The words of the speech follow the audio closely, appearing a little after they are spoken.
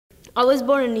I was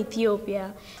born in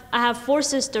Ethiopia. I have 4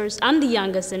 sisters. I'm the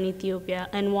youngest in Ethiopia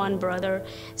and 1 brother.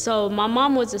 So my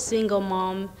mom was a single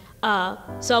mom.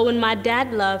 So when my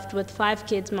dad left with 5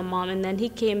 kids, my mom, and then he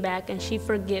came back and she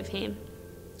forgave him.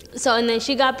 So, and then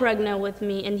she got pregnant with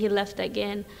me and he left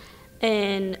again.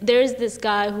 And there's this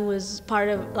guy who was part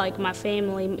of like my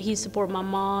family. He supported my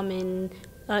mom and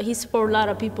he supported a lot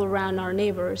of people around our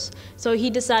neighbors. So he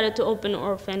decided to open an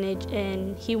orphanage,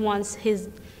 and he wants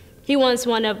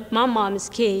one of my mom's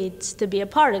kids to be a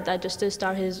part of that, just to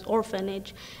start his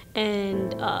orphanage.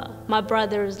 And my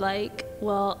brother's like,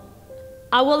 well,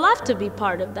 I would love to be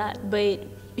part of that, but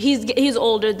he's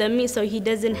older than me, so he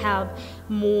doesn't have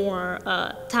more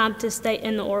time to stay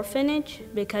in the orphanage,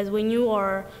 because when you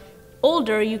are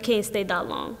older, you can't stay that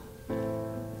long.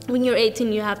 When you're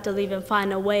 18, you have to leave and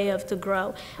find a way to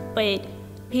grow. But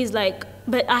he's like,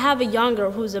 but I have a younger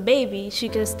who's a baby. She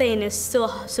can stay and still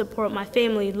support my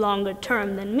family longer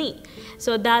term than me.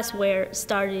 So that's where it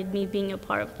started me being a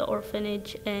part of the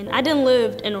orphanage. And I didn't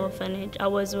live in an orphanage. I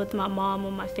was with my mom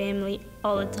and my family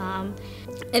all the time.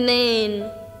 And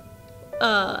then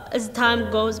as time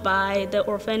goes by, the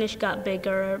orphanage got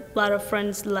bigger. A lot of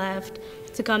friends left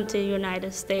to come to the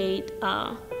United States.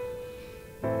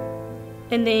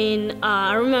 And then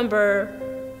I remember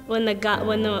when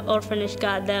the orphanage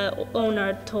the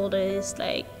owner told us,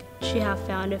 like, she have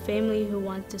found a family who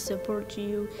wants to support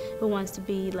you, who wants to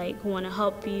be like, who want to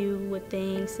help you with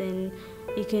things, and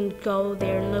you can go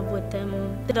there and live with them.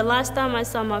 The last time I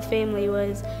saw my family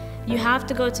was, you have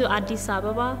to go to Addis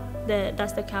Ababa,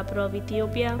 that's the capital of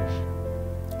Ethiopia,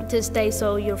 to stay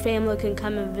so your family can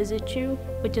come and visit you,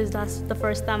 that's the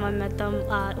first time I met them,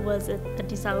 was at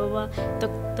Addis Ababa,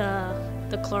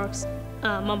 the Clarks,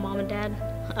 my mom and dad.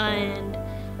 And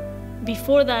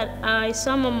before that, I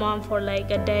saw my mom for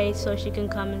like a day so she can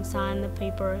come and sign the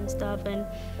paper and stuff, and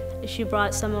she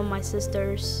brought some of my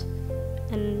sisters,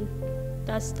 and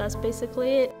that's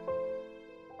basically it.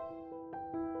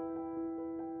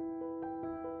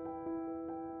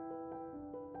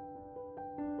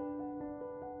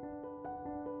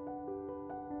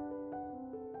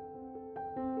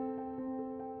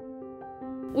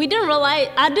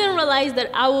 I didn't realize that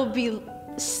I would be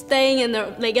staying in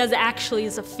there, like, as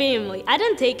a family. I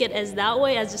didn't take it as that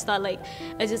way. I just thought, like,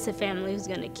 it's just a family who's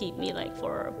gonna keep me, like,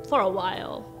 for a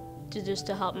while,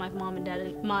 to help my mom and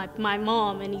dad, my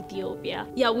mom in Ethiopia.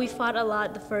 Yeah, we fought a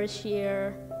lot the first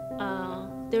year.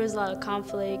 There was a lot of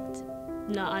conflict,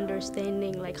 not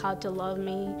understanding, like, how to love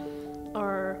me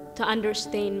or to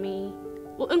understand me.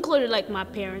 Well, included, like, my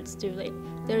parents too. Like,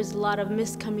 there's a lot of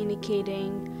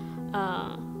miscommunicating.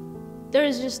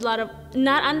 There's just a lot of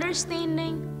not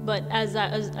understanding, but as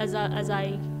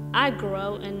I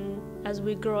grow, and as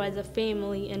we grow as a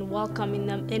family, and welcoming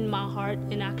them in my heart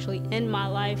and actually in my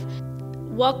life,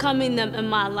 welcoming them in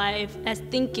my life as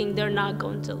thinking they're not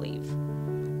going to leave.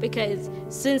 Because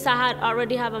since I had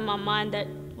already have in my mind that,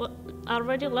 well, I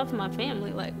already left my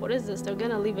family, like, what is this? They're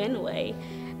gonna leave anyway.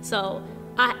 So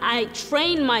I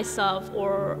trained myself,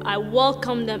 or I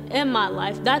welcomed them in my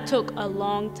life. That took a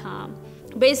long time.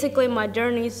 Basically, my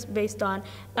journey is based on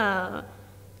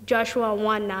Joshua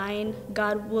 1:9,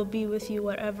 God will be with you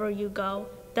wherever you go.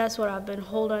 That's what I've been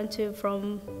holding to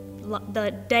from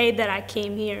the day that I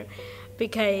came here,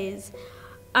 because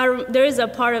there is a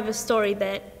part of a story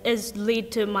that is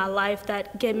lead to my life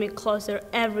that get me closer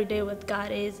every day with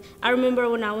God. I remember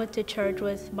when I went to church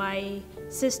with my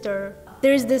sister,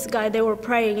 there's this guy, they were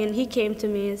praying, and he came to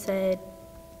me and said,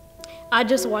 I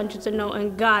just want you to know,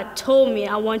 and God told me,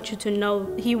 I want you to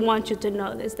know, he wants you to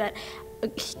know this, that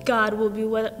God will be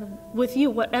with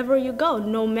you wherever you go,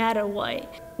 no matter what.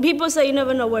 People say you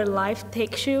never know where life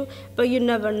takes you, but you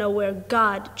never know where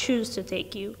God chooses to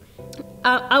take you.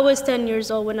 I was 10 years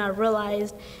old when I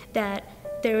realized that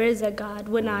there is a God,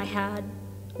 when I have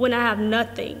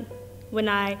nothing, when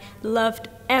I left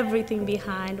everything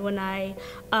behind, when I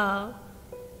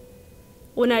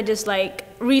just like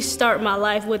restart my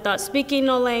life without speaking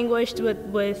no language,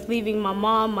 with leaving my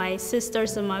mom, my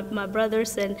sisters, and my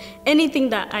brothers, and anything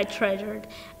that I treasured.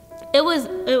 It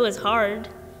was hard.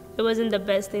 It wasn't the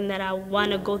best thing that I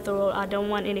want to go through. I don't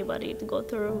want anybody to go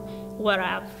through what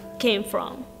I came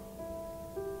from.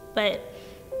 But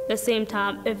at the same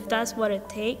time, if that's what it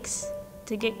takes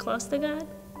to get close to God,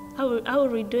 I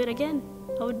would redo it again.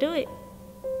 I would do it.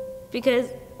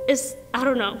 Because I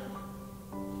don't know.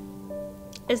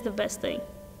 It's the best thing.